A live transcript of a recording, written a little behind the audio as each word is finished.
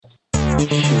Hi,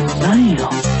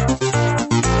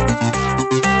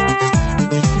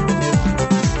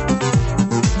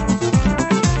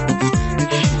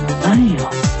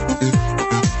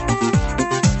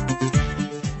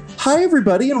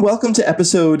 everybody, and welcome to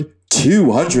episode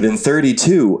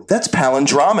 232. That's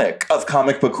palindromic of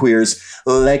Comic Book Queer's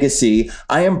legacy.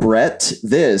 I am Brett.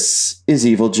 This is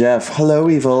EvilJeff. Hello,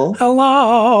 Evil.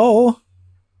 Hello.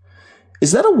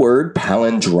 Is that a word,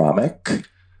 palindromic?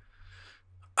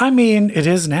 I mean, it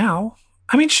is now.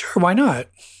 I mean, sure, why not?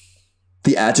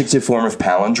 The adjective form of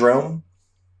palindrome?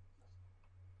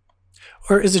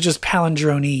 Or is it just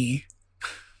palindrome-y?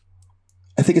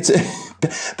 I think it's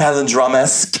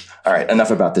palindromesque. All right, enough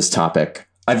about this topic.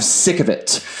 I'm sick of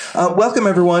it. Welcome,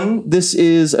 everyone. This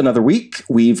is another week.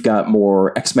 We've got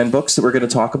more X-Men books that we're going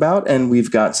to talk about, and we've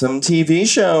got some TV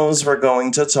shows we're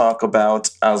going to talk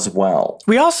about as well.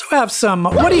 We also have some,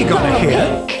 what are you going to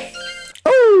hit?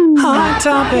 Oh, Hot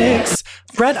topics.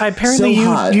 Brett, apparently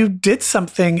so you did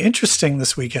something interesting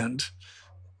this weekend.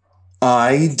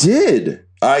 I did.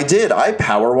 I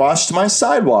power washed my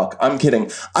sidewalk. I'm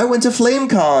kidding. I went to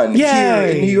Flamecon here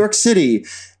in New York City.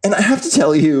 And I have to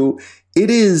tell you, it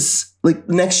is like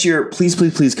next year,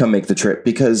 please come make the trip,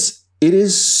 because it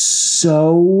is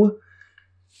so,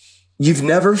 you've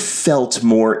never felt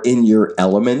more in your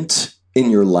element in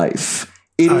your life.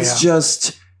 It is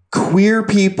just queer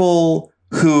people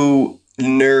who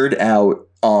nerd out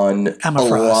on Emma a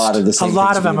Frost. lot of the same things. A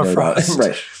lot of Emma Frost.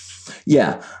 Right.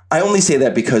 Yeah. I only say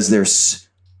that because there's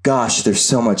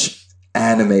so much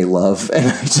anime love, and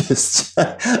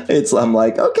I'm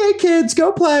like, okay, kids,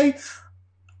 go play.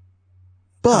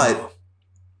 But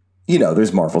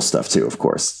there's Marvel stuff too, of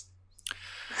course.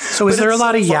 So is there a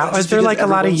lot of is there like a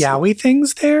lot of yaoi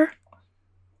things there?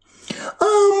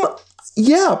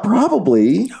 Yeah,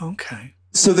 probably. Okay.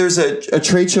 So there's a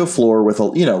trade show floor with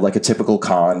like a typical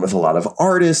con with a lot of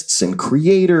artists and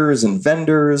creators and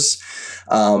vendors,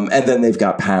 and then they've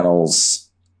got panels.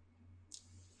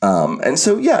 And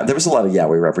so, there was a lot of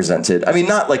yaoi represented. I mean,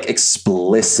 not like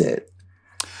explicit.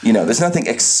 There's nothing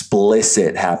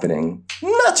explicit happening.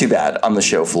 Not too bad on the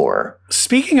show floor.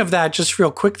 Speaking of that, just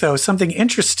real quick, though, something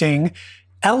interesting.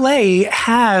 LA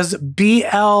has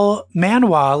BL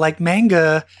manhwa, like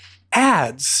manga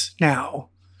ads now.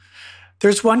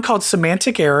 There's one called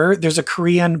Semantic Error. There's a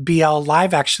Korean BL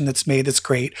live action that's made that's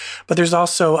great. But there's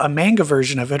also a manga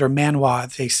version of it, or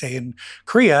manhwa, they say in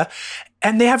Korea.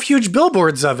 And they have huge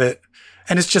billboards of it.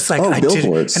 And it's just like, I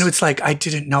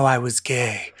didn't know I was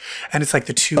gay. And it's like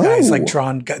the two guys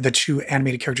the two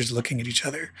animated characters looking at each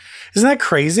other. Isn't that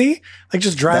crazy? Like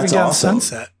just driving down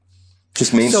Sunset.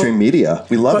 Just mainstream media.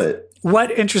 We love it. What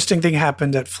interesting thing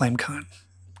happened at Flamecon?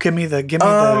 Give me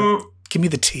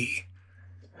the tea.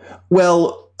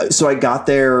 Well, so I got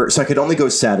there, so I could only go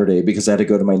Saturday because I had to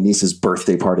go to my niece's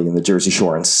birthday party in the Jersey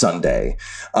Shore on Sunday.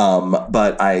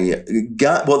 But there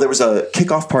was a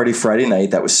kickoff party Friday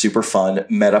night that was super fun.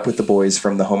 Met up with the boys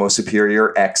from the Homo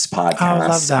Superior X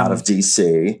podcast out of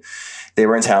DC. They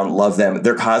were in town. Love them.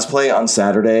 Their cosplay on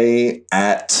Saturday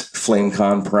at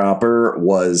Flamecon proper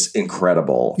was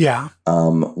incredible. Yeah.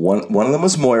 One of them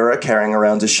was Moira carrying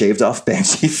around a shaved off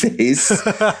Banshee face.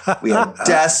 We had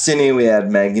Destiny. We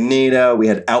had Magneto. We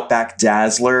had Outback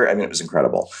Dazzler. I mean, it was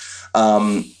incredible.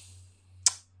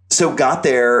 So got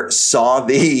there, saw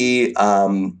the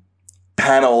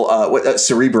panel,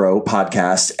 Cerebro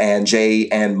podcast, and Jay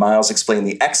and Miles explained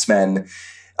the X-Men.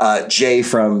 Jay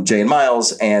from Jay and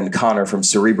Miles and Connor from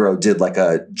Cerebro did like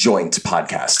a joint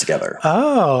podcast together.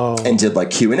 Oh. And did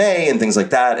like Q&A and things like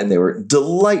that. And they were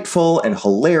delightful and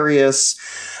hilarious.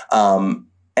 And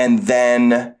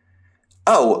then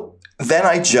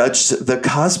I judged the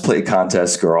cosplay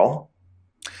contest, girl.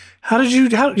 How did you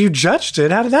judged it?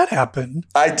 How did that happen?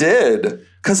 I did.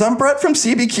 Because I'm Brett from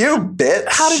CBQ, bitch.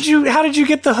 How did you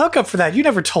get the hookup for that? You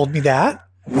never told me that.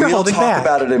 We'll talk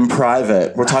about it in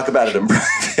private. What?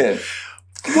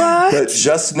 But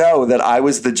just know that I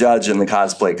was the judge in the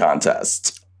cosplay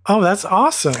contest. Oh, that's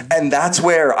awesome. And that's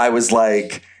where I was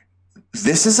like,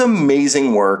 this is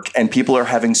amazing work. And people are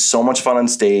having so much fun on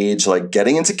stage, like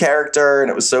getting into character. And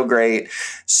it was so great.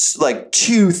 Like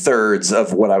 2/3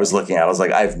 of what I was looking at, I was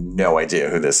like, I have no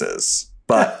idea who this is.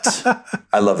 But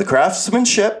I love the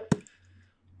craftsmanship.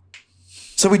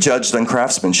 So we judged on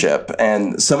craftsmanship,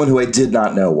 and someone who I did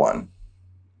not know won.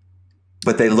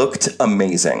 But they looked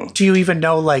amazing. Do you even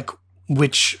know, like,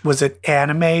 which, was it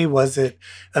anime? Was it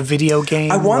a video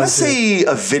game? I want to say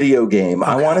a video game.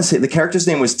 Okay. I want to say the character's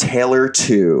name was Taylor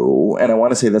 2, and I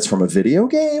want to say that's from a video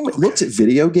game. It looked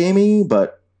video gamey,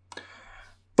 but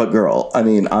girl, I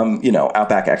mean, I'm,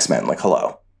 Outback X-Men, like,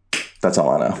 hello. That's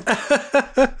all I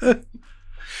know.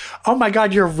 Oh my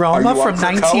God, you're Roma from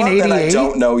 1988? Then I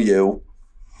don't know you.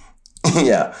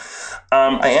 Yeah,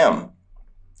 I am.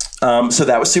 So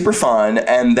that was super fun.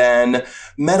 And then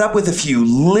met up with a few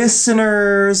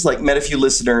listeners,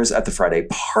 at the Friday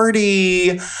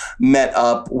party, met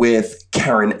up with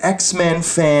Karen X-Men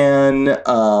fan,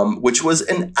 which was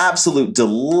an absolute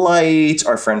delight.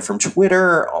 Our friend from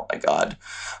Twitter. Oh my God.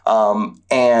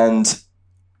 And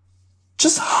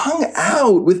just hung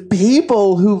out with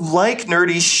people who like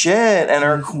nerdy shit and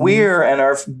are queer and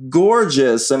are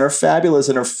gorgeous and are fabulous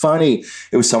and are funny.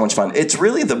 It was so much fun. It's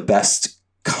really the best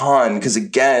con because,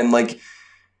 again,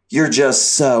 you're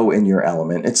just so in your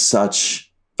element. It's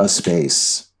such a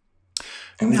space.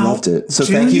 And we loved it. So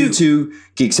thank you to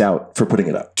Geeks Out for putting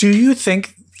it up. Do you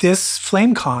think this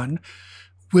Flamecon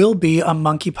will be a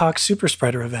monkeypox super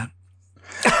spreader event?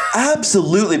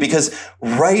 Absolutely, because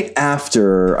right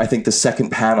after, I think, the second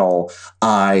panel,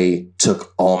 I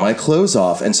took all my clothes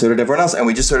off, and so did everyone else, and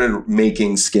we just started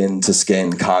making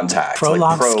skin-to-skin contact.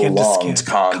 Prolonged skin-to-skin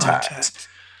contact.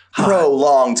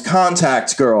 Prolonged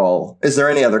contact, girl. Is there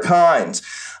any other kind?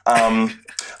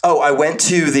 I went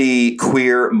to the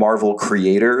Queer Marvel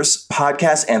Creators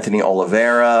podcast. Anthony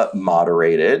Oliveira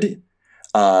moderated.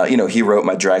 He wrote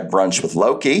my drag brunch with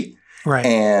Loki. Right.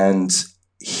 And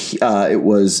it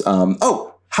was,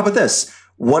 how about this?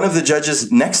 One of the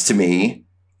judges next to me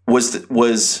was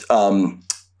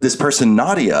this person,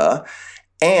 Nadia.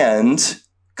 And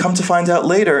come to find out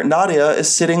later, Nadia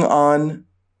is sitting on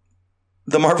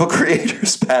the Marvel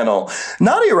Creators panel.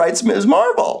 Nadia writes Ms.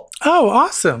 Marvel. Oh,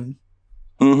 awesome.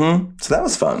 Mm-hmm. So that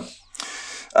was fun.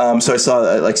 So I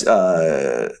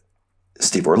saw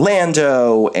Steve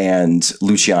Orlando and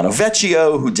Luciano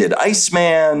Vecchio, who did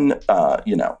Iceman.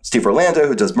 Steve Orlando,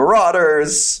 who does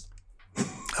Marauders.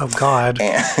 Oh, God.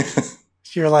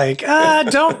 You're like,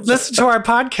 don't listen to our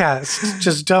podcast.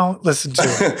 Just don't listen to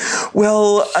it.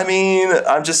 Well, I mean,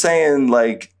 I'm just saying,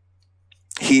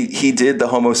 he did the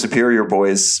Homo Superior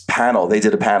Boys panel. They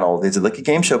did a panel. They did a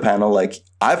game show panel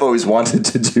I've always wanted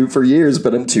to do for years,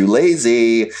 but I'm too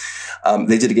lazy.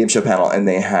 They did a game show panel, and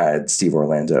they had Steve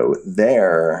Orlando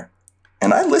there.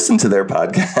 And I listened to their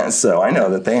podcast, so I know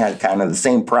that they had kind of the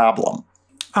same problem.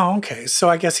 Oh, okay. So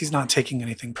I guess he's not taking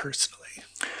anything personally.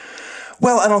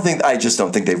 Well, I just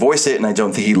don't think they voice it, and I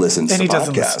don't think he listens to podcasts. And he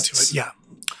doesn't listen to it, yeah.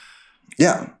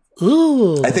 Yeah.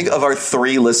 Ooh. I think of our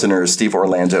 3 listeners, Steve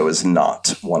Orlando is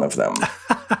not one of them.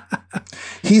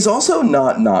 He's also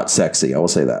not sexy. I will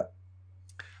say that.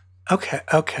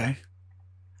 Okay.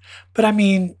 But I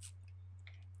mean,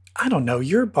 I don't know.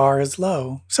 Your bar is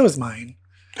low. So is mine.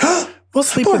 We'll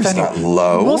sleep with anyone. Not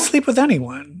low. We'll sleep with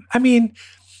anyone. I mean,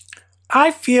 I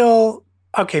feel...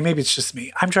 Okay, maybe it's just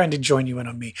me. I'm trying to join you in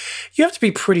on me. You have to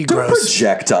be pretty gross. Don't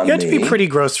project on me. You have to be pretty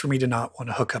gross for me to not want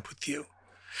to hook up with you.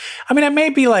 I mean, I may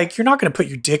be like, you're not going to put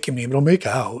your dick in me, but I'll make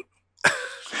out.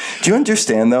 Do you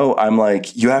understand, though? I'm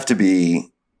like, you have to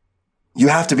be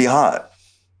hot.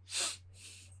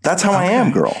 That's how I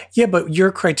am, girl. Yeah, but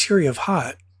your criteria of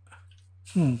hot.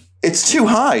 It's too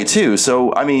high, too.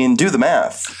 So, I mean, do the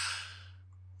math.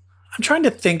 I'm trying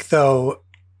to think, though,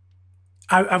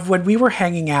 when we were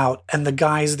hanging out and the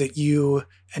guys that you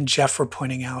and Jeff were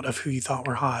pointing out of who you thought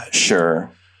were hot.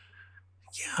 Sure.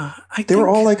 Yeah. They were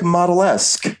all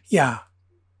model-esque. Yeah.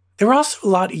 They were also a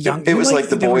lot younger. It was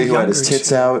the boy who had his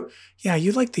tits out. Yeah,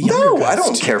 you like the younger guys. No, I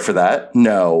don't care for that.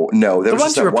 No. There was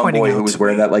just that one boy who was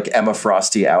wearing that Emma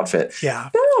Frosty outfit. Yeah.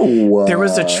 No. There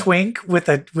was a twink with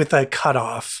a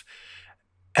cutoff,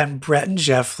 and Brett and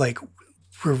Jeff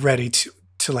were ready to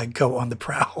go on the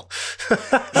prowl.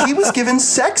 He was given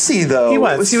sexy though. He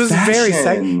was very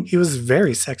sexy. He was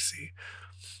very sexy.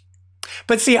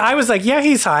 But see, I was like, yeah,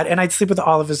 he's hot, and I'd sleep with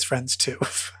all of his friends too.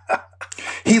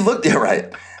 He looked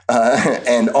right.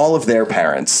 And all of their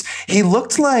parents. He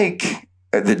looked like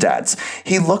the dads.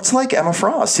 He looked like Emma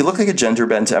Frost. He looked like a gender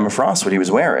bent Emma Frost what he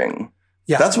was wearing.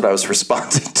 Yeah. That's what I was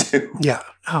responding to. Yeah.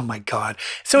 Oh my God.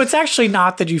 So it's actually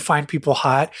not that you find people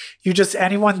hot. You just,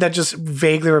 anyone that just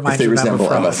vaguely reminds you of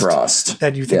Emma Frost.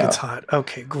 Then you think it's hot.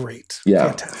 Okay, great. Yeah.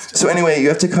 Fantastic. So anyway, you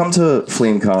have to come to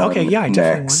Flamecon. Okay, yeah, I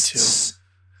definitely want to.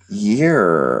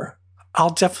 Year. I'll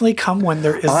definitely come when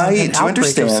there is an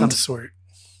outbreak of some sort.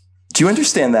 Do you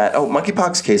understand that? Oh,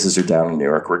 monkeypox cases are down in New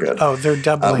York. We're good. Oh, they're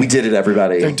doubling. We did it,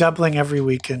 everybody. They're doubling every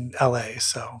week in LA,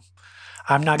 so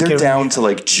I'm not. They're down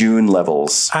to June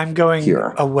levels. I'm going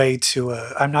away to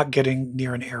I'm not getting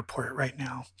near an airport right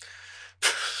now.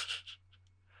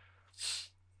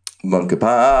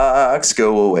 Monkeypox,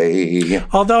 go away.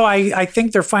 Although I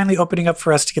think they're finally opening up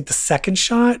for us to get the second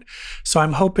shot, so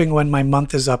I'm hoping when my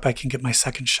month is up, I can get my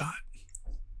second shot.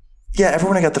 Yeah,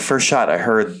 everyone got the first shot. I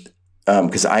heard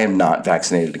because I am not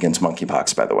vaccinated against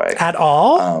monkeypox, by the way. At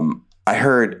all? I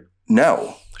heard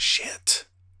no. Shit.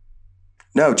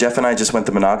 No, Jeff and I just went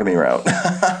the monogamy route.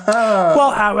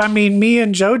 Well, I mean, me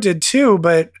and Joe did too,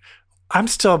 but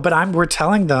we're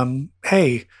telling them,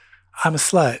 hey, I'm a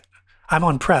slut. I'm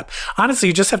on PrEP. Honestly,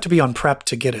 you just have to be on PrEP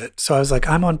to get it. So I was like,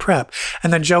 I'm on PrEP.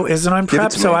 And then Joe isn't on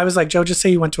PrEP. So I was like, Joe, just say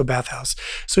you went to a bathhouse.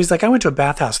 So he's like, I went to a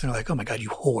bathhouse. And they're like, oh my God, you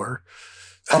whore.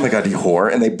 Oh my God, you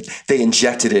whore. And they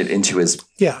injected it into his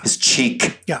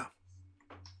cheek. Yeah.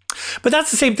 But that's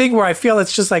the same thing where I feel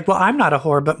it's just like, well, I'm not a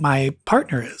whore, but my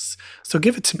partner is. So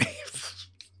give it to me.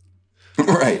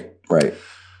 Right.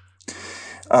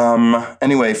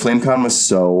 Anyway, Flamecon was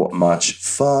so much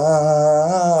fun.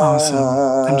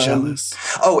 Awesome. I'm jealous.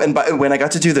 Oh, and when I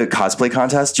got to do the cosplay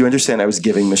contest, do you understand I was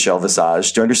giving Michelle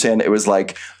Visage? Do you understand it was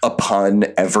like a pun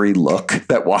every look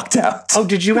that walked out? Oh,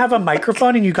 did you have a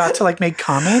microphone and you got to like make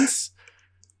comments?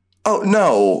 Oh,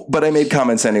 no, but I made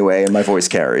comments anyway, and my voice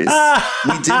carries.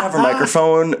 We did have a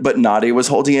microphone, but Nadi was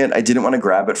holding it. I didn't want to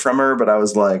grab it from her, but I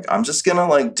was like, I'm just going to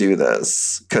like do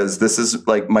this because this is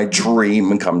like my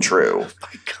dream come true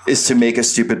is to make a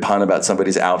stupid pun about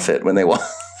somebody's outfit when they want.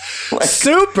 Like,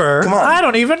 super. Come on. I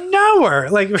don't even know her.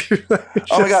 Like,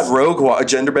 oh my God, a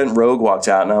gender bent rogue walked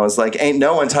out, and I was like, ain't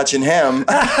no one touching him.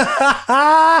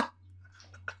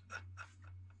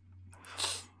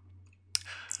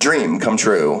 Dream come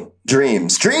true.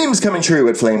 Dreams coming true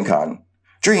at Flamecon.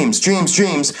 Dreams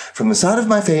from the side of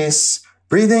my face.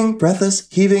 Breathing, breathless,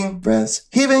 heaving breaths.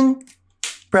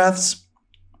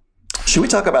 Should we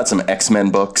talk about some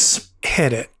X-Men books?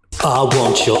 Hit it. I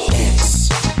want your X.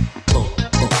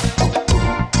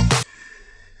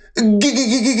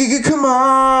 Come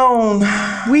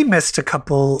on. We missed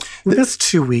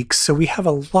 2 weeks, so we have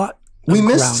a lot of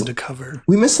ground to cover.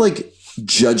 We missed like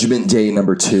Judgment Day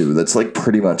 #2. That's like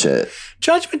pretty much it.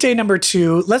 Judgment Day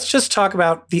 #2. Let's just talk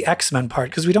about the X-Men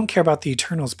part because we don't care about the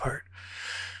Eternals part.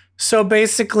 So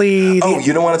basically...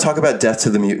 you don't want to talk about Death to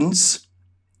the Mutants?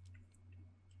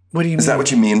 What do you mean? Is that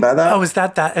what you mean by that? Oh, is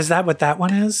that what that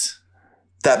one is?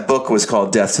 That book was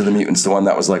called Death to the Mutants, the one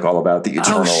that was like all about the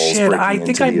Eternals. Oh shit, I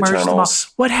think I merged them all.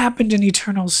 What happened in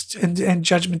Eternals and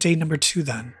Judgment Day #2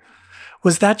 then?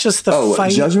 Was that just the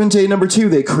fight? Judgment Day #2,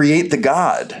 they create the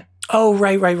god. Oh,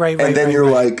 right. And then you're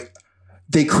like,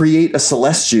 they create a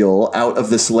celestial out of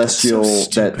the celestial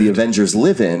that the Avengers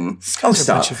live in. Oh,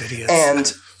 stop.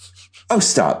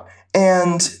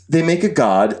 And they make a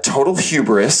god, total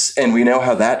hubris, and we know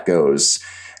how that goes.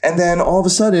 And then all of a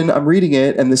sudden, I'm reading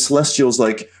it, and the celestial's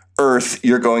like, Earth,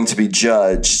 you're going to be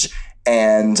judged.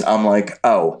 And I'm like,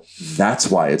 oh,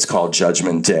 that's why it's called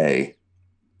Judgment Day.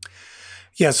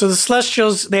 Yeah, so the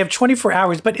Celestials, they have 24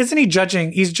 hours, but isn't he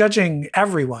judging? He's judging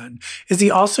everyone. Is he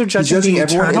also judging the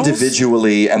everyone Eternals?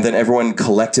 Individually and then everyone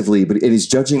collectively, but he's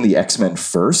judging the X-Men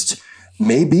first,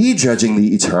 maybe judging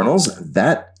the Eternals.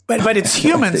 But it's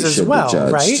humans as well,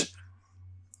 right?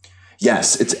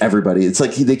 Yes, it's everybody. It's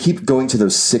like they keep going to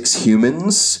those 6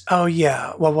 humans. Oh,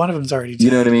 yeah. Well, one of them's already dead.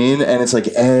 You know what I mean? And it's like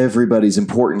everybody's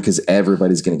important because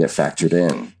everybody's going to get factored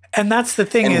in. And that's the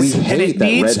thing it needs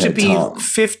to be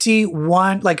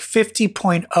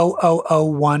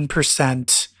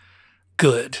 50.0001%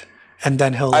 good. And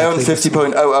then he'll... I own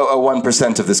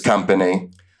 50.0001% of this company.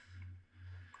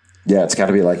 Yeah, it's got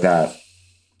to be like that.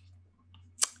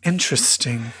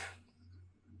 Interesting.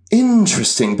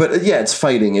 But yeah, it's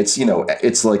fighting. It's,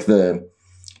 it's like the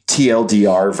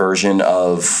TLDR version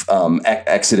of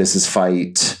Exodus's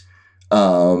fight.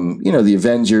 The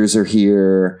Avengers are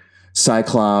here.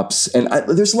 Cyclops, and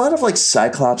there's a lot of like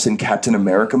Cyclops and Captain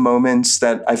America moments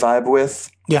that I vibe with.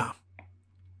 Yeah.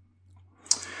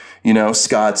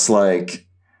 Scott's like,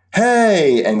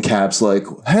 hey, and Cap's like,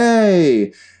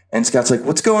 hey, and Scott's like,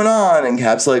 what's going on? And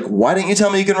Cap's like, why didn't you tell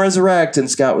me you can resurrect?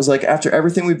 And Scott was like, after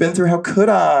everything we've been through, how could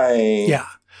I? Yeah.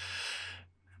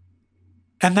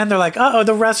 And then they're like,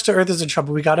 the rest of Earth is in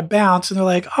trouble. We got to bounce. And they're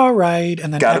like, all right.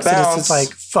 And then Exodus is like,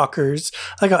 fuckers.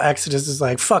 Like how Exodus is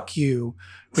like, fuck you.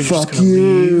 Fuck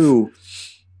you. Leave.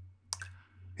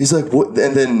 He's like, what?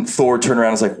 And then Thor turned around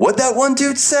and was like, what'd that one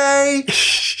dude say?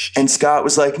 And Scott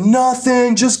was like,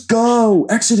 nothing, just go.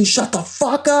 Exodus, shut the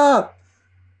fuck up.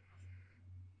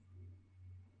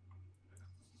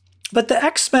 But the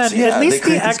X-Men, at least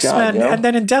the X-Men, and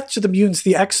then in Death to the Mutants,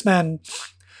 the X-Men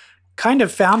kind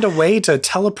of found a way to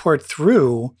teleport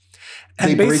through.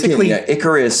 And they basically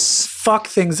Icarus fuck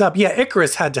things up. Yeah,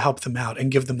 Icarus had to help them out and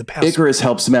give them the password. Icarus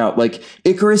helps them out. Like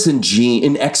Icarus and Jean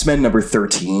in X-Men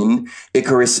 #13,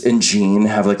 Icarus and Jean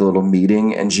have like a little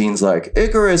meeting, and Jean's like,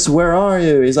 Icarus, where are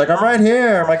you? He's like, I'm right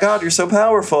here. My God, you're so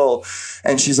powerful.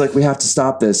 And she's like, we have to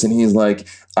stop this. And he's like,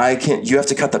 you have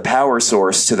to cut the power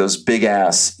source to those big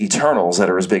ass Eternals that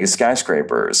are as big as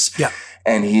skyscrapers. Yeah.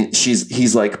 And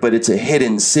he's like, but it's a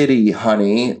hidden city,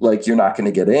 honey. Like, you're not going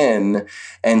to get in.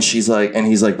 And he's like,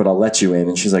 but I'll let you in.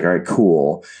 And she's like, all right,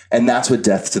 cool. And that's what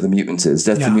Death to the Mutants is.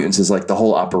 Death to the Mutants is like the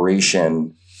whole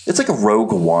operation. It's like a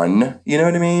Rogue One. You know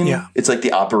what I mean? Yeah. It's like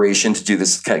the operation to do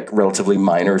this like relatively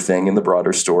minor thing in the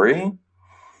broader story.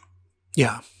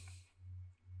 Yeah.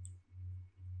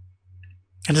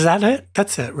 And is that it?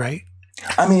 That's it, right?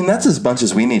 I mean, that's as much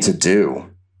as we need to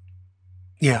do.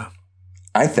 Yeah.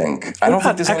 I think. I don't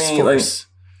think there's any like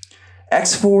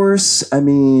X-Force. I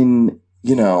mean,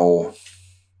 you know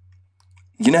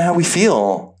how we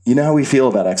feel. You know how we feel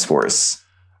about X-Force.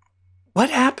 What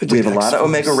happened? We have a lot of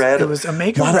Omega Red. It was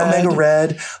Omega Red. A lot of Omega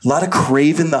Red. A lot of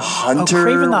Craven the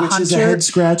Hunter, which is a head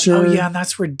scratcher. Oh yeah, and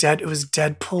that's where it was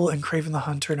Deadpool and Craven the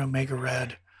Hunter and Omega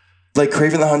Red. Like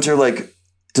Craven the Hunter, like,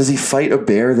 does he fight a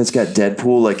bear that's got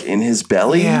Deadpool like in his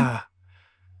belly? Yeah.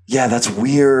 Yeah, that's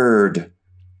weird.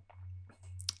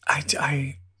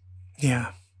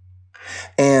 Yeah.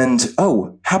 And,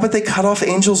 how about they cut off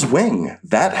Angel's wing?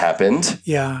 That happened.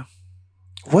 Yeah.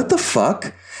 What the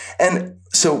fuck? And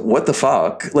so what the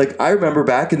fuck? Like, I remember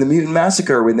back in the Mutant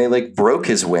Massacre when they like broke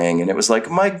his wing and it was like,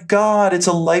 my God, it's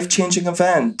a life-changing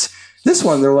event. This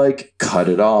one, they're like, cut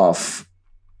it off.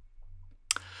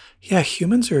 Yeah,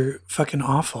 humans are fucking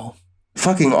awful.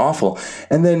 Fucking awful.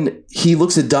 And then he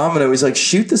looks at Domino. He's like,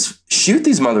 shoot these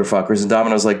motherfuckers. And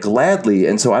Domino's like, gladly.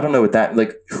 And so I don't know what that,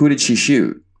 like, who did she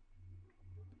shoot?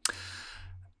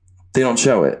 They don't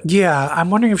show it. Yeah, I'm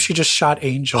wondering if she just shot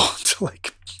Angel to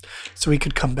like, so he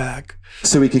could come back.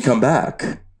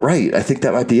 Right. I think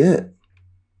that might be it.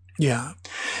 Yeah.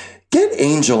 Get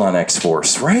Angel on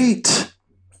X-Force, right?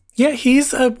 Yeah,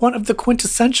 he's one of the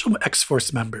quintessential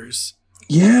X-Force members.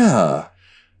 Yeah.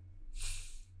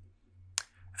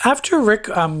 After Rick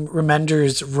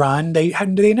Remender's run, they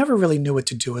never really knew what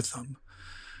to do with them.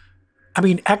 I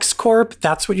mean, X-Corp,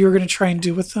 that's what you were going to try and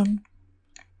do with them?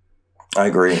 I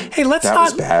agree. Hey, let's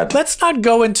not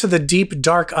go into the deep,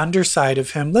 dark underside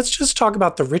of him. Let's just talk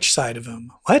about the rich side of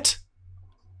him. What?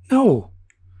 No.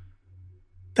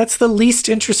 That's the least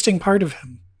interesting part of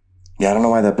him. Yeah, I don't know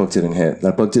why that book didn't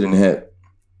hit.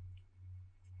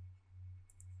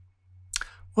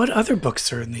 What other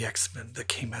books are in the X-Men that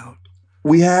came out?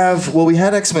 We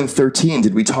had X-Men 13.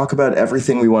 Did we talk about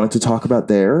everything we wanted to talk about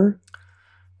there?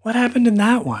 What happened in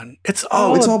that one? It's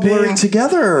all blurring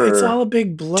together. It's all a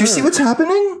big blur. Do you see what's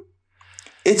happening?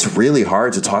 It's really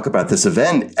hard to talk about this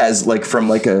event as like from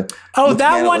like a... Oh,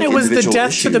 that one, it was the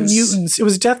Death to the Mutants. It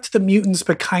was Death to the Mutants,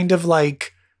 but kind of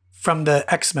like from the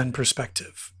X-Men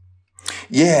perspective.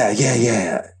 Yeah,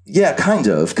 kind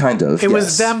of. It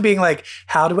was them being like,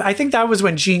 I think that was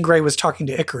when Jean Grey was talking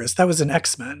to Icarus. That was an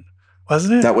X-Men,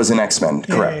 wasn't it? That was an X-Men,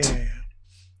 correct.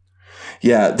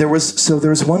 Yeah, there was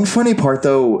one funny part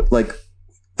though, like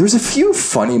there's a few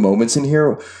funny moments in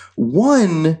here.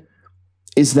 One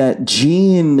is that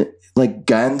Jean like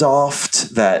Gandalfed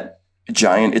that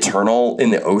giant Eternal in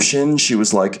the ocean. She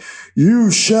was like, "You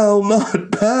shall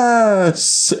not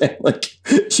pass." And like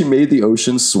she made the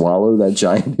ocean swallow that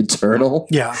giant Eternal.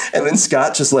 Yeah. And then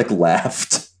Scott just like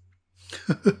laughed.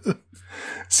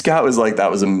 Scott was like,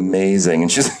 "That was amazing."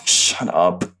 And she's like, "Shut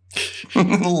up."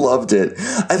 Loved it.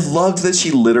 I loved that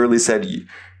she literally said,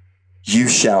 "You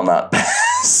shall not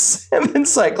pass." And then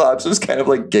Cyclops was kind of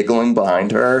like giggling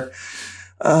behind her.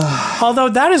 Although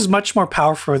that is much more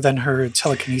powerful than her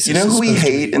telekinesis. You know who we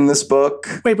hate in this book?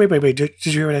 Wait. Did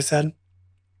you hear what I said?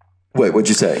 Wait, what'd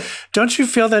you say? Don't you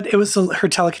feel that her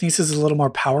telekinesis is a little more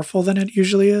powerful than it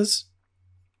usually is?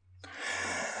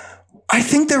 I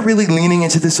think they're really leaning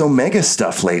into this Omega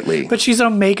stuff lately. But she's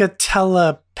Omega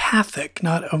telepathic,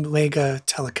 not Omega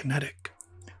telekinetic.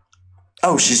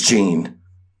 Oh, she's Jean.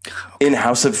 Okay. In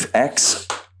House of X,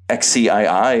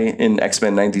 XCII, in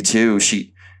X-Men 92,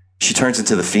 she turns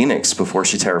into the Phoenix before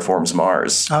she terraforms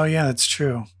Mars. Oh, yeah, that's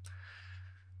true.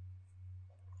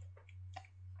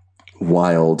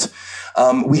 Wild.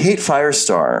 We hate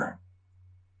Firestar.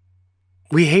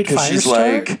 We hate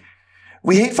Firestar?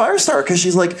 We hate Firestar because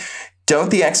she's like,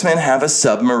 don't the X-Men have a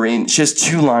submarine? She has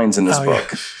two lines in this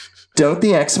book. Yeah. Don't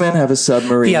the X-Men have a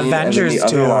submarine? The Avengers and then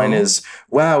the other line is,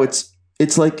 wow,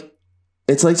 it's like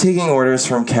taking orders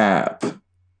from Cap.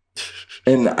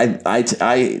 And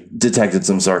I detected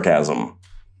some sarcasm.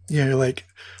 Yeah, you're like,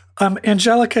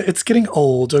 Angelica, it's getting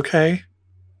old, okay?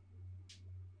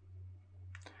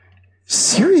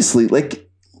 Seriously, like,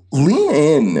 lean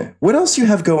in. What else you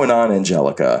have going on,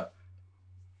 Angelica?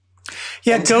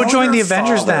 Yeah, and go join the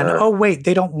Avengers then. Oh, wait,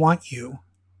 they don't want you.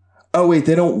 Oh, wait,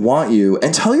 they don't want you.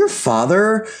 And tell your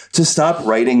father to stop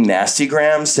writing nasty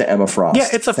grams to Emma Frost. Yeah,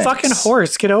 it's a fucking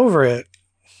horse. Get over it.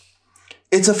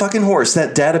 It's a fucking horse.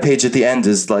 That data page at the end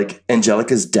is like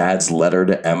Angelica's dad's letter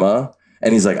to Emma.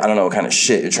 And he's like, I don't know what kind of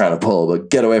shit you're trying to pull, but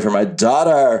get away from my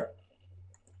daughter.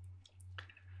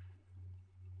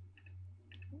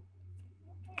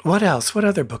 What else? What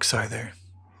other books are there?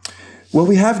 Well,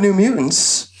 we have New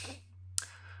Mutants.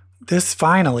 This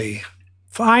finally.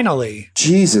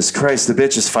 Jesus Christ, the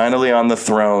bitch is finally on the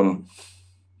throne.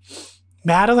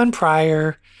 Madeline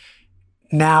Pryor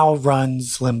now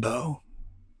runs Limbo.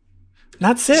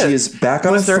 That's it. She is back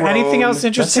on Was the there throne. anything else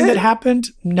interesting that happened?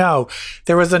 No.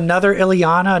 There was another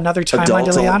Ileana, another timeline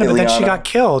to Ileana, but then she got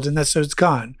killed, and so it's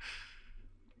gone.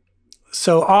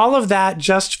 So all of that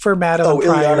just for Madeline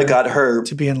Pryor Ileana got her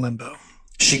to be in Limbo.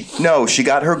 She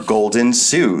got her golden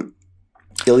suit.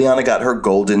 Ileana got her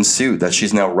golden suit that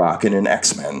she's now rocking in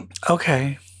X-Men.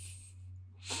 Okay.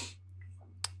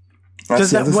 What does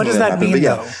that mean,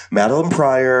 though? Madeline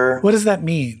Pryor. What does that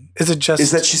mean? Is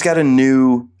that she's got a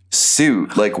new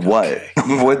suit? Like what?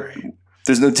 Okay. What? Right.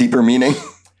 There's no deeper meaning.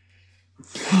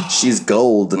 She's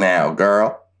gold now,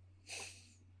 girl.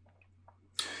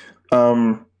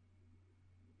 And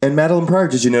Madeline Pryor,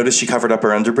 did you notice she covered up her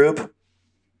underboob?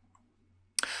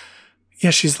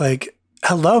 Yeah, she's like,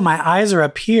 hello, my eyes are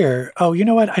up here. Oh, you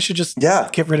know what? I should just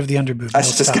get rid of the underboob. I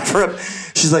should just cover up.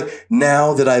 She's like,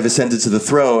 now that I've ascended to the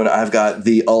throne, I've got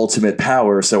the ultimate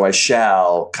power, so I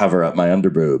shall cover up my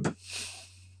underboob.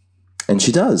 And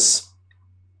she does.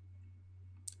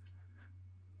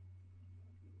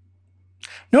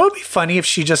 You know what would be funny if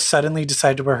she just suddenly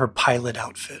decided to wear her pilot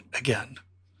outfit again?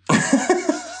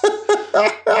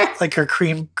 Like her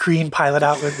green pilot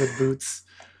outfit with boots.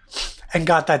 And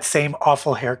got that same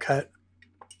awful haircut.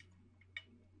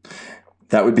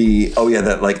 That would be,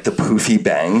 that like the poofy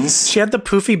bangs. She had the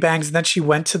poofy bangs, and then she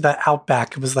went to the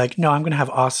Outback and was like, no, I'm going to have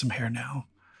awesome hair now.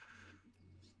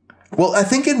 Well, I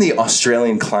think in the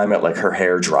Australian climate, like her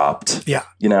hair dropped. Yeah.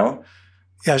 You know?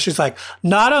 Yeah, she's like,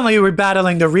 not only are we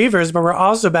battling the Reavers, but we're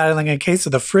also battling a case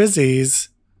of the Frizzies.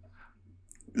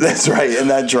 That's right. And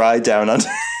that dry down under...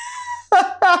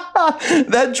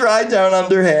 that dry down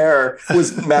under hair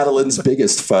was Madeline's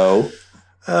biggest foe.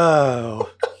 Oh.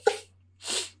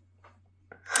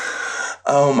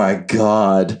 Oh my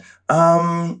God.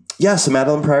 So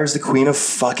Madeline Pryor's the queen of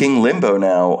fucking Limbo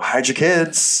now. Hide your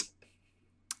kids.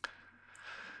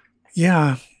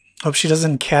 Yeah. Hope she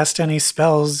doesn't cast any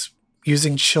spells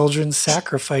using children's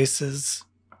sacrifices.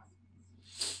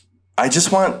 I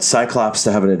just want Cyclops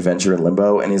to have an adventure in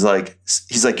Limbo. And he's like,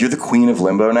 you're the queen of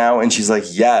Limbo now? And she's like,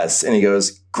 yes. And he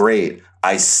goes, great.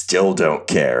 I still don't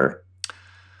care.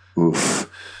 Oof.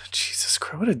 Jesus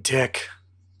Christ, what a dick.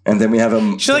 And then we have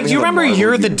him. She's like, do you remember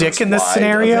you're the dick in this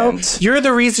scenario? Event. You're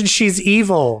the reason she's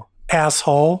evil,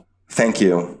 asshole. Thank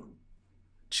you.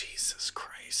 Jesus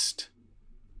Christ.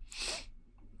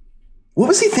 What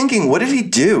was he thinking? What did he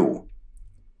do?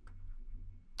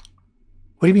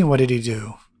 What do you mean, what did he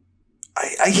do?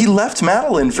 He left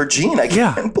Madeline for Jean. I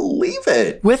can't believe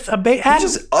it. With a baby.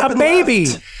 A baby.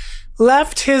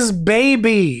 Left his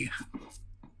baby.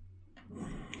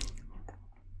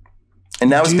 And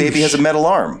now his baby has a metal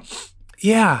arm.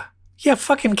 Yeah. Yeah,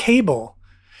 fucking Cable.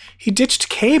 He ditched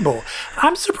Cable.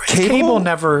 I'm surprised Cable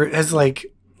never has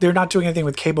they're not doing anything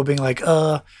with Cable being like,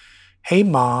 hey,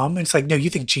 mom. And it's like, no, you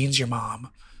think Jean's your mom.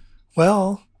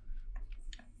 Well,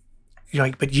 you're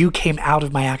like, but you came out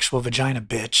of my actual vagina,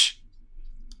 bitch.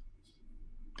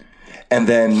 And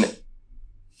then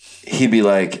he'd be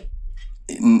like,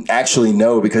 actually,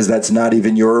 no, because that's not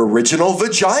even your original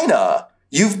vagina.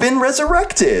 You've been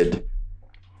resurrected.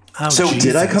 Oh, so Jesus.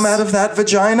 Did I come out of that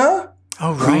vagina?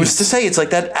 Oh, right. Who's to say? It's like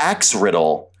that axe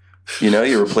riddle. You know,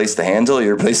 you replace the handle,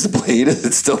 you replace the blade. Is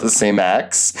it still the same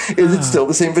axe? Is it still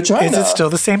the same vagina? Is it still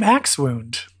the same axe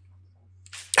wound?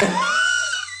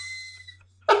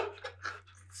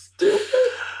 Stupid.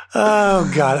 Oh,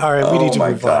 God. All right, we need to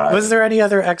move on. Was there any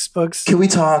other X books? Can we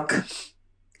talk?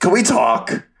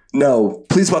 No.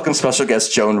 Please welcome special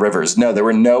guest Joan Rivers. No, there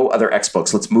were no other X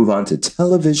books. Let's move on to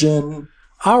television.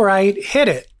 All right, hit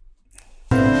it.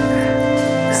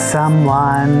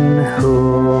 Someone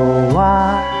who'll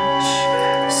watch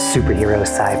superhero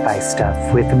sci-fi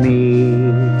stuff with me.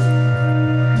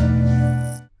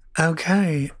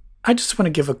 Okay. I just want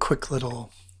to give a quick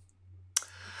little...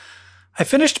 I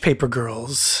finished Paper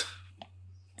Girls.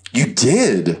 You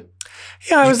did?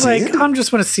 Yeah, I was like, I'm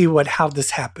just want to see what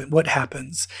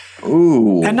happens.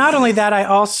 Ooh. And not only that, I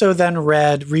also then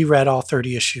reread all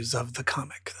 30 issues of the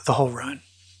comic, the whole run.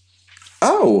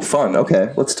 Oh, fun.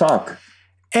 Okay, let's talk.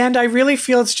 And I really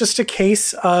feel it's just a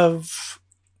case of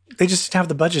they just didn't have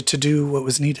the budget to do what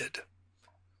was needed.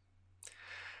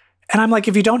 And I'm like,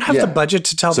 if you don't have the budget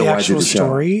to tell the actual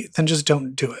story, then just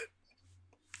don't do it.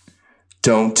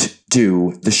 Don't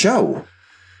do the show.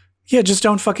 Yeah, just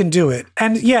don't fucking do it.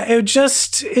 And yeah, it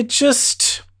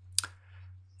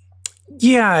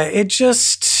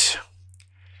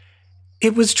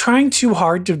was trying too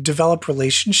hard to develop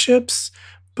relationships,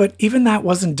 but even that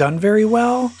wasn't done very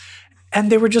well. And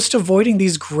they were just avoiding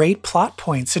these great plot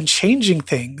points and changing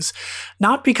things,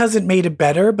 not because it made it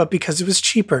better, but because it was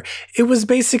cheaper. It was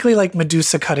basically like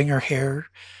Medusa cutting her hair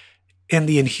in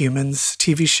the Inhumans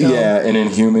TV show. Yeah, in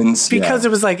Inhumans. Because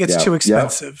it was like, it's too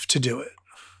expensive to do it.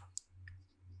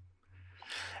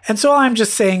 And so all I'm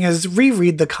just saying is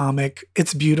reread the comic.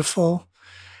 It's beautiful.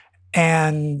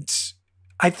 And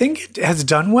I think it has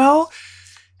done well.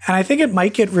 And I think it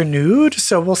might get renewed.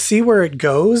 So we'll see where it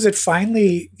goes. It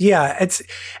finally, it's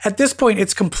at this point,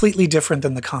 it's completely different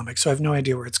than the comic. So I have no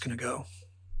idea where it's going to go.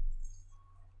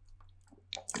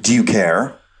 Do you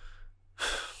care?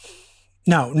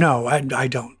 No, I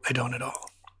don't. I don't at all.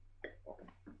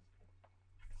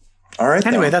 All right.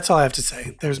 Anyway, that's all I have to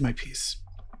say. There's my piece.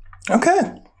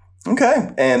 Okay.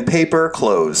 And paper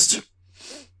closed.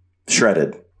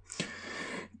 Shredded.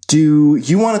 Do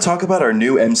you want to talk about our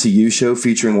new MCU show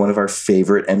featuring one of our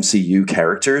favorite MCU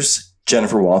characters,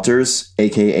 Jennifer Walters,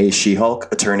 a.k.a.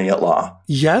 She-Hulk, attorney at law?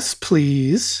 Yes,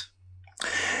 please.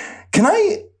 Can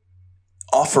I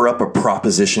offer up a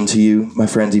proposition to you, my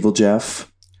friend EvilJeff?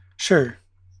 Sure.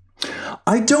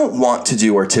 I don't want to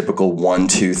do our typical 1,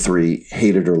 2, 3,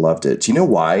 hated or loved it. Do you know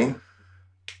why?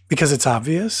 Because it's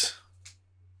obvious?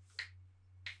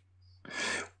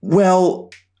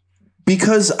 Well,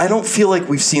 because I don't feel like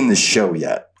we've seen the show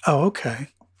yet. Oh, okay.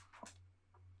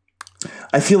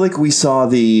 I feel like we saw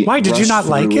the... Why, did you not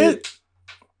like it?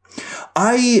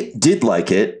 I did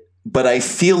like it, but I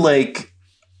feel like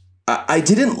I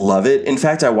didn't love it. In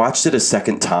fact, I watched it a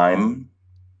second time,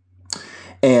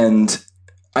 and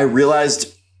I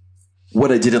realized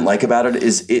what I didn't like about it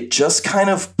is it just kind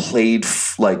of played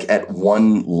like at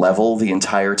one level the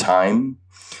entire time.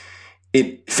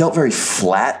 It felt very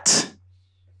flat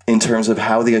in terms of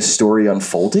how the story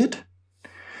unfolded.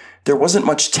 There wasn't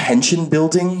much tension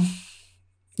building.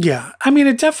 Yeah. I mean,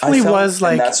 it definitely was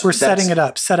like we're setting it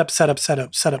up, set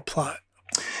up plot.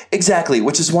 Exactly,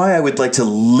 which is why I would like to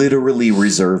literally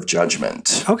reserve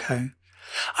judgment. Okay.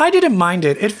 I didn't mind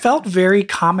it. It felt very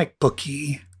comic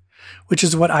booky, which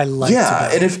is what I liked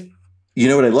about it. And you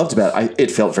know what I loved about it?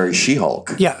 It felt very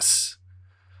She-Hulk. Yes.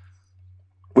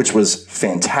 Which was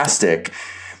fantastic.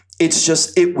 It's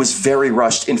just, it was very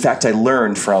rushed. In fact, I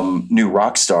learned from New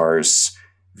Rockstars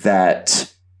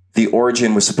that the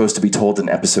origin was supposed to be told in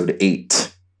episode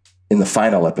 8, in the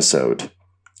final episode.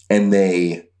 And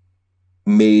they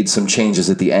made some changes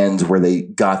at the end where they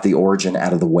got the origin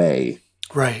out of the way.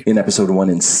 Right. In episode 1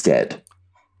 instead.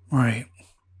 Right.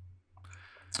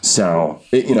 So,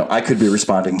 I could be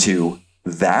responding to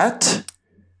that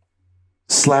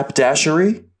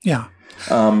slapdashery. Yeah.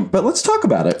 But let's talk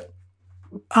about it.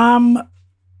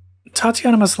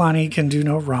 Tatiana Maslany can do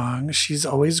no wrong. She's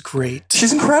always great.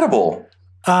 She's incredible.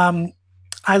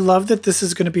 I love that this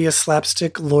is going to be a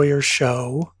slapstick lawyer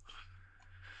show.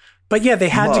 But yeah, they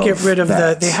had to get rid of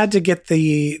they had to get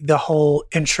the whole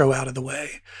intro out of the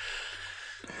way.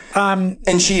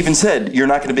 And she even said, you're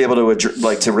not going to be able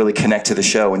to to really connect to the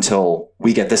show until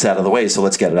we get this out of the way. So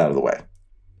let's get it out of the way.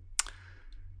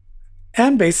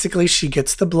 And basically she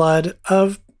gets the blood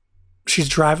she's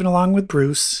driving along with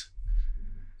Bruce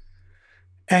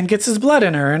and gets his blood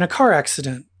in her in a car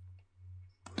accident.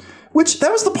 Which,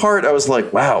 that was the part I was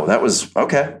like, wow, that was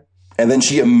okay. And then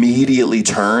she immediately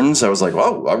turns. I was like,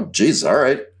 oh, geez, all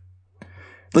right.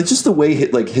 Like, just the way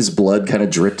his blood kind of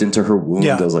dripped into her wound.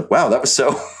 Yeah. I was like, wow, that was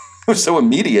so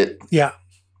immediate. Yeah.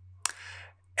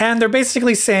 And they're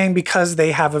basically saying because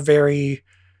they have a very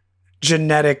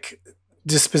genetic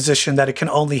disposition that it can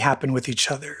only happen with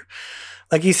each other.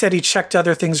 Like he said, he checked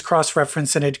other things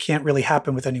cross-reference and it can't really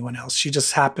happen with anyone else. She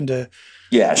just happened to...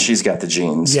 Yeah, she's got the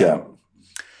genes. Yeah.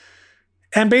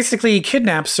 And basically he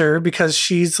kidnaps her because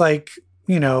she's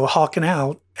hulking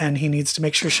out and he needs to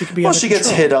make sure she can be under control. Gets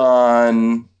hit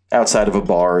on outside of a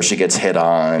bar. She gets hit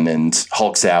on and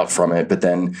hulks out from it, but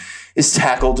then is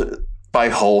tackled by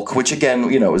Hulk, which again,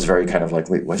 was very kind of like,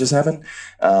 wait, what just happened?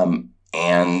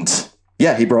 And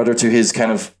yeah, he brought her to his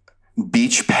kind of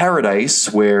beach paradise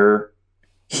where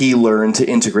he learned to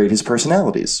integrate his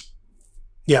personalities.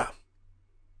 Yeah.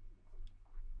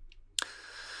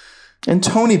 And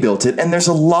Tony built it, and there's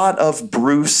a lot of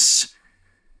Bruce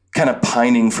kind of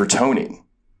pining for Tony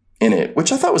in it,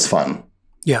 which I thought was fun.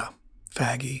 Yeah.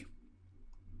 Faggy.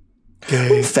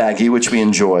 Faggy, which we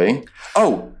enjoy.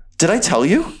 Oh, did I tell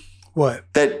you? What?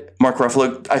 That Mark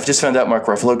Ruffalo, I've just found out Mark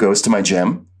Ruffalo goes to my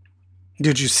gym.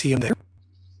 Did you see him there?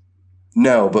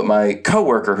 No, but my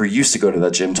coworker who used to go to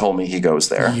that gym told me he goes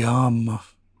there. Yum.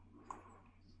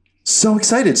 So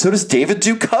excited. So does David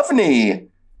Duchovny.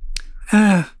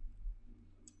 Oh,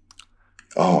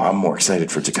 I'm more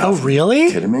excited for Duchovny. Oh, really? Are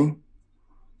you kidding me?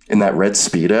 In that red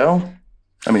Speedo?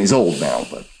 I mean, he's old now,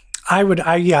 but... I would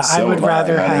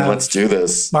rather have let's do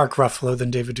this. Mark Ruffalo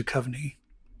than David Duchovny.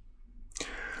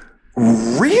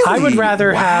 Really? I would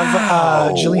rather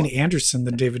have Gillian Anderson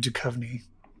than David Duchovny.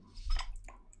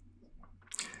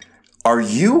 Are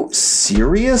you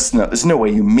serious? No, there's no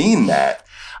way you mean that.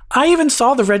 I even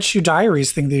saw the Red Shoe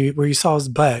Diaries thing where you saw his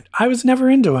butt. I was never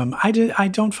into him. I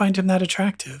don't find him that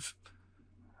attractive.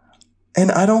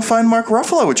 And I don't find Mark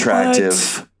Ruffalo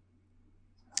attractive.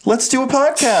 Let's do a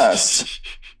podcast.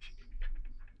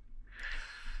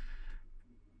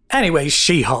 Anyway,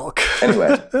 She-Hulk.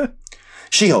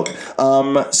 She-Hulk.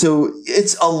 So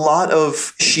it's a lot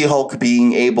of She-Hulk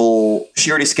being able... She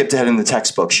already skipped ahead in the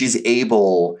textbook. She's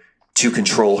able to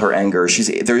control her anger.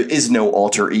 There is no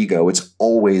alter ego. It's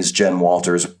always Jen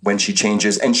Walters when she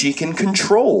changes, and she can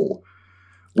control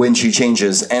when she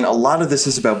changes. And a lot of this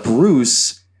is about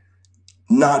Bruce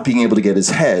not being able to get his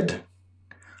head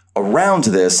around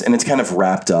this, and it's kind of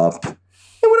wrapped up. And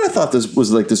what I thought this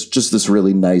was like this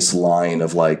really nice line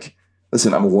of like,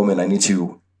 listen, I'm a woman. I need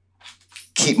to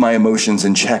keep my emotions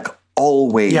in check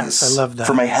always. Yes, I love that.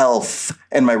 For my health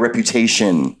and my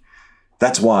reputation.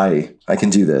 That's why I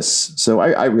can do this. So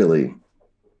I really,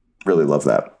 really love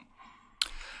that.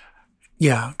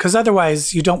 Yeah, because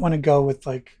otherwise you don't want to go with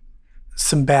like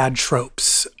some bad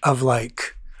tropes of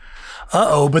like,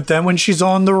 but then when she's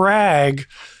on the rag,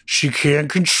 she can't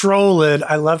control it.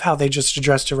 I love how they just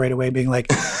addressed it right away, being like,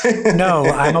 no,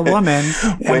 I'm a woman.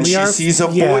 When she sees a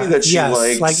boy that she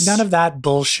likes. Like none of that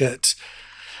bullshit.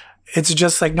 It's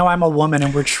just like, no, I'm a woman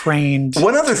and we're trained to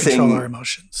control our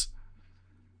emotions.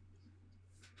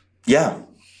 Yeah.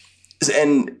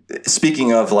 And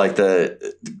speaking of like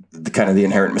the kind of the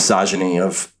inherent misogyny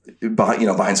of,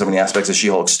 behind so many aspects of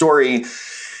She-Hulk's story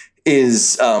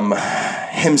is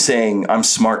him saying, I'm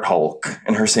Smart Hulk,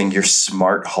 and her saying, you're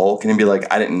Smart Hulk. And he'd be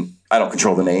like, I don't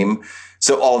control the name.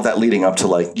 So all of that leading up to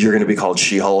like, you're going to be called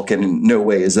She-Hulk, and in no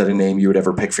way is that a name you would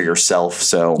ever pick for yourself.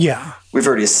 So yeah, we've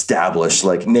already established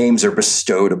like names are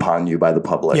bestowed upon you by the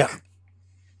public. Yeah.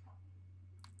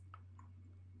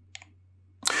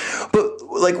 But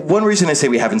like one reason I say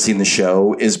we haven't seen the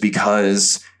show is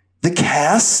because the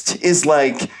cast is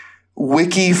like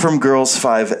Wiki from Girls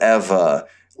 5 Eva,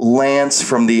 Lance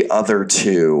from the other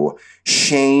two,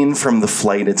 Shane from The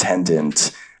Flight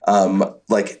Attendant,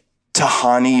 like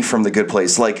Tahani from The Good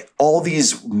Place, like all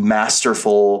these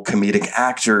masterful comedic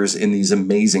actors in these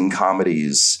amazing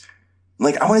comedies.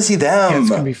 Like I want to see them. Yeah, it's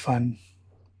going to be fun.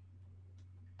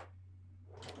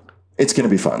 It's going to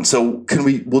be fun. So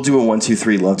we'll do a 1, 2,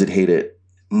 3, loved it, hate it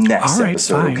next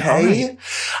episode. Fine, okay. Right.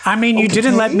 I mean, you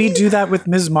didn't let me do that with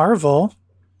Ms. Marvel.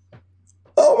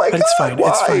 Oh my God. It's fine. Why?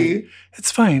 It's fine.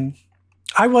 It's fine.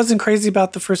 I wasn't crazy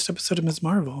about the first episode of Ms.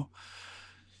 Marvel.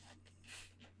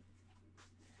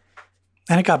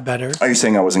 And it got better. Are you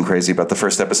saying I wasn't crazy about the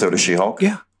first episode of She-Hulk?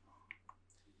 Yeah.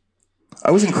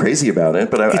 I wasn't crazy about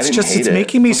it, but I didn't hate it. It's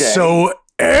making me so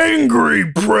angry,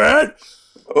 Brett.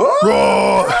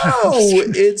 Oh,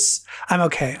 I'm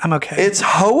okay. It's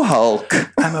Ho Hulk.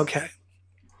 I'm okay.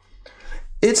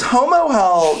 It's Homo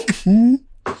Hulk.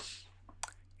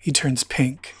 He turns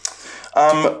pink.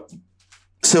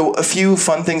 So a few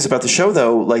fun things about the show,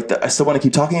 though. Like I still want to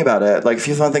keep talking about it. Like a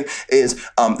few fun things is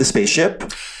the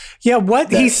spaceship. Yeah,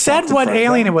 what he said. What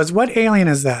alien it was? What alien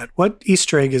is that? What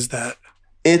Easter egg is that?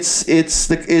 It's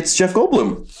Jeff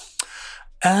Goldblum.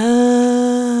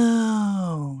 Oh,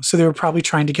 so they were probably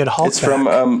trying to get Hulk it's back.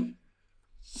 From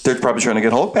they're probably trying to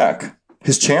get Hulk back,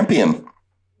 his champion.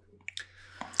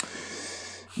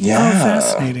 Yeah,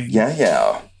 fascinating.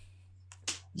 Yeah,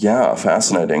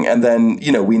 fascinating. And then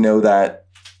we know that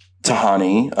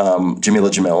Tahani,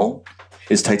 Jamila Jamil,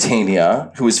 is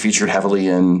Titania, who is featured heavily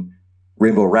in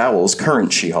Rainbow Rowell's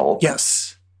current She-Hulk.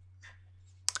 Yes.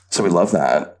 So we love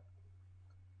that.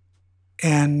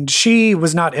 And she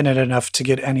was not in it enough to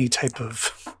get any type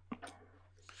of...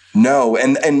 No,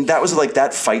 and that was like,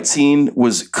 that fight scene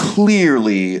was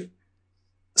clearly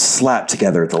slapped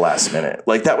together at the last minute.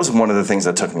 Like, that was one of the things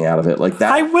that took me out of it. Like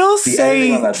that. I will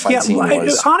say, on that fight scene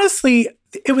was... honestly,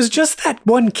 it was just that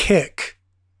one kick.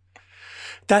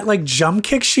 That like jump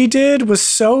kick she did was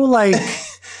so like...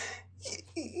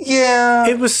 Yeah.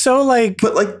 It was so like...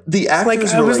 But like the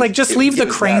actors like, it was like, just leave the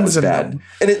cranes in them.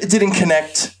 And it didn't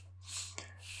connect...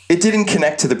 it didn't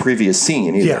connect to the previous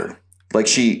scene either. Yeah. Like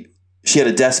she had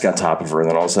a desk on top of her, and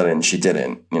then all of a sudden she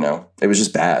didn't. It was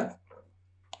just bad.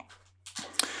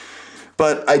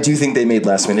 But I do think they made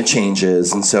last minute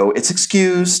changes, and so it's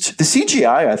excused. The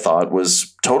CGI I thought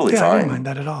was totally fine. I didn't mind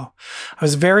that at all. I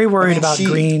was very worried about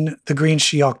the green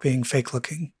She-Hulk being fake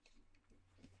looking.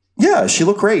 Yeah, she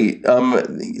looked great.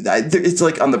 It's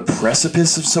like on the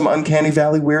precipice of some uncanny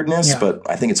valley weirdness, but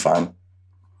I think it's fine.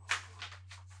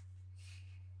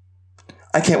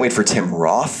 I can't wait for Tim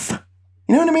Roth.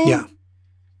 You know what I mean? Yeah.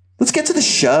 Let's get to the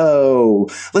show.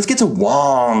 Let's get to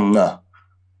Wong.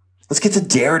 Let's get to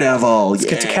Daredevil. Let's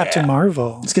get to Captain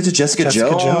Marvel. Let's get to Jessica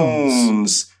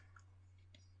Jones.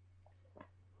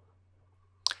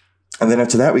 And then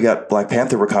after that, we got Black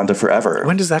Panther: Wakanda Forever.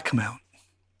 When does that come out?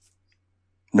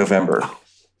 November. Oh,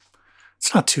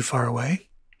 it's not too far away.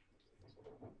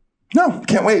 No,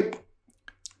 can't wait.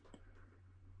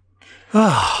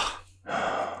 Oh,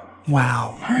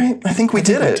 wow. All right, I think we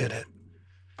did it.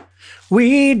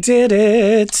 We did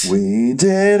it. We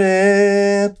did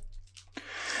it.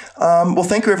 Well,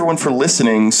 thank you everyone for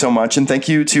listening so much, and thank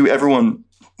you to everyone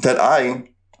that I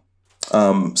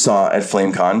saw at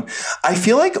Flamecon. I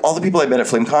feel like all the people I met at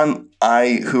Flamecon,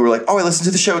 who were like, "Oh, I listened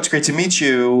to the show. It's great to meet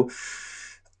you."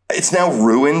 It's now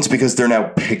ruined because they're now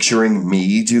picturing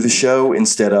me do the show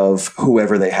instead of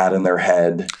whoever they had in their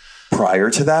head prior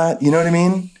to that. You know what I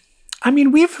mean? I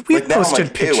mean, we've like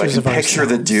posted pictures of ourselves. Picture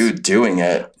the dude doing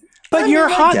it. But you're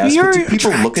hot. You're do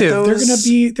people attractive. Look at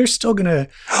those? They're still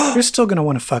gonna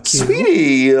want to fuck you,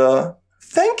 sweetie.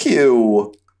 Thank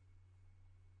you.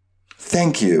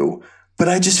 But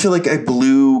I just feel like I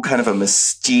blew kind of a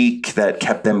mystique that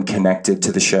kept them connected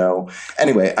to the show.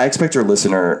 Anyway, I expect our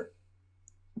listener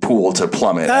pool to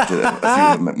plummet after a few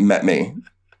of them met me.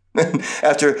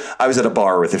 After I was at a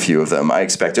bar with a few of them, I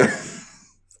expect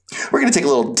we're going to take a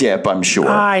little dip, I'm sure.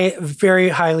 I very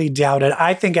highly doubt it.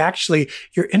 I think actually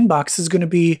your inbox is going to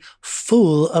be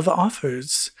full of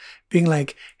offers being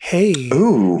like, hey,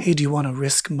 do you want to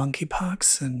risk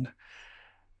monkeypox?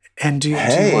 And do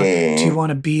you want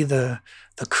to be the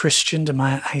Christian to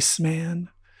my Iceman?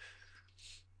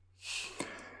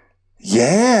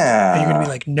 Yeah. And you're going to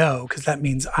be like, no, because that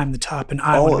means I'm the top and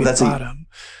I want to be the bottom.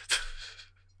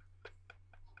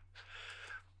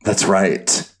 That's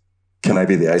right. Can I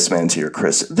be the Iceman to your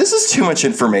Chris? This is too much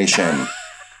information.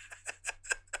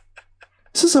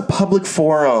 This is a public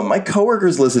forum. My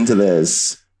coworkers listen to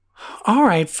this. All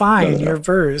right, fine. Your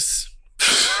verse.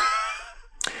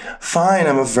 Fine,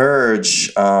 I'm a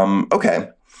verge. Okay.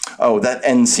 Oh, that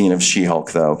end scene of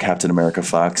She-Hulk, though. Captain America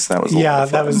Fox. That was a lot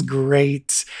of fun. That was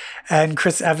great. And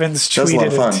Chris Evans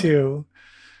tweeted it too.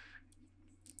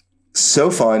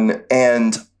 So fun.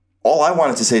 And all I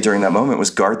wanted to say during that moment was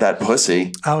guard that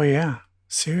pussy. Oh, yeah.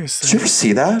 Seriously. Did you ever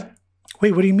see that?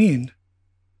 Wait, what do you mean?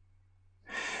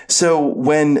 So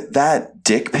when that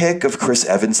dick pic of Chris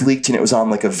Evans leaked, and it was on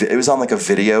like a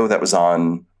video that was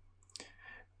on.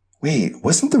 Wait,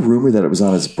 wasn't the rumor that it was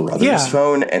on his brother's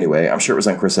phone? Anyway, I'm sure it was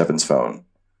on Chris Evans' phone.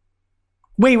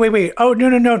 Wait. Oh,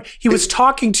 no. He was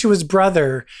talking to his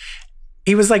brother.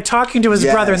 He was like talking to his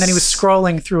brother, and then he was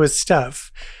scrolling through his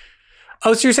stuff.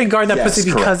 Oh, so you're saying guard that pussy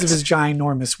because of his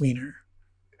ginormous wiener?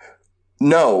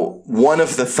 No, one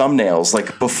of the thumbnails,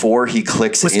 like before he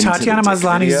clicks into Tatiana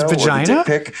Maslany's vagina?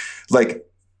 Pic, like,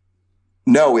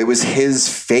 no, it was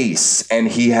his face, and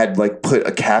he had like put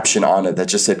a caption on it that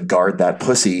just said "guard that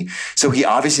pussy." So he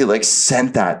obviously like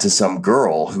sent that to some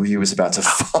girl who he was about to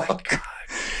fuck.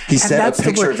 He sent a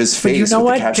picture of his face. But you know with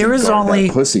what? The caption, there is only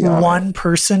one it.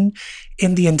 person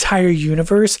in the entire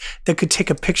universe that could take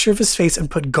a picture of his face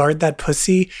and put "guard that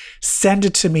pussy," send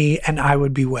it to me, and I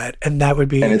would be wet, and that would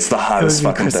be. And it's the hottest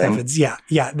fucking Chris thing. Evans. Yeah.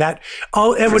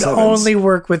 It would only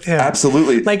work with him.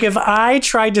 Absolutely. Like if I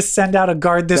tried to send out a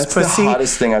 "guard this pussy," that's the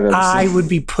hottest thing I've ever seen. I would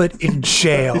be put in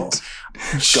jail. Guard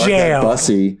that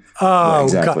bussy. Oh, yeah,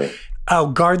 exactly. God. Oh,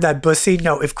 guard that bussy.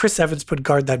 No, if Chris Evans put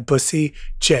 "guard that bussy,"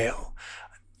 jail.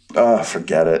 Oh,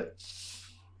 forget it.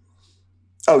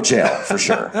 Oh, jail for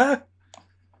sure.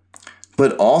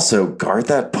 But also, guard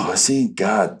that pussy.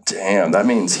 God damn, that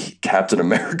means Captain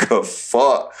America.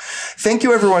 Fuck. Thank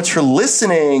you everyone for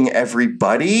listening,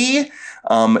 everybody.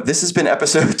 This has been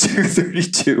episode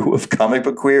 232 of Comic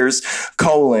Book Queers: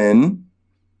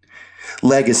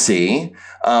 Legacy.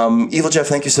 EvilJeff,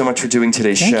 thank you so much for doing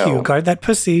today's show. Thank you. Guard that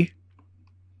pussy.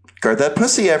 Guard that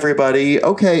pussy, everybody.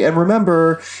 Okay, and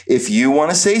remember, if you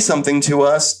want to say something to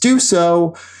us, do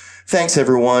so. Thanks,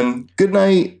 everyone. Good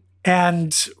night.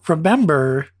 And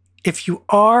remember, if you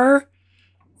are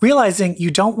realizing you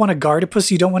don't want to guard a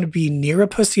pussy, you don't want to be near a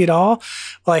pussy at all,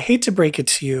 well, I hate to break it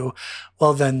to you.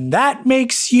 Well, then that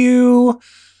makes you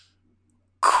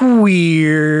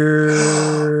Queer.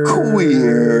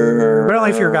 Queer. But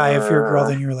only if you're a guy. If you're a girl,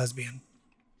 then you're a lesbian.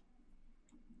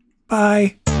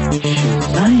 Bye.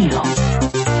 Damn.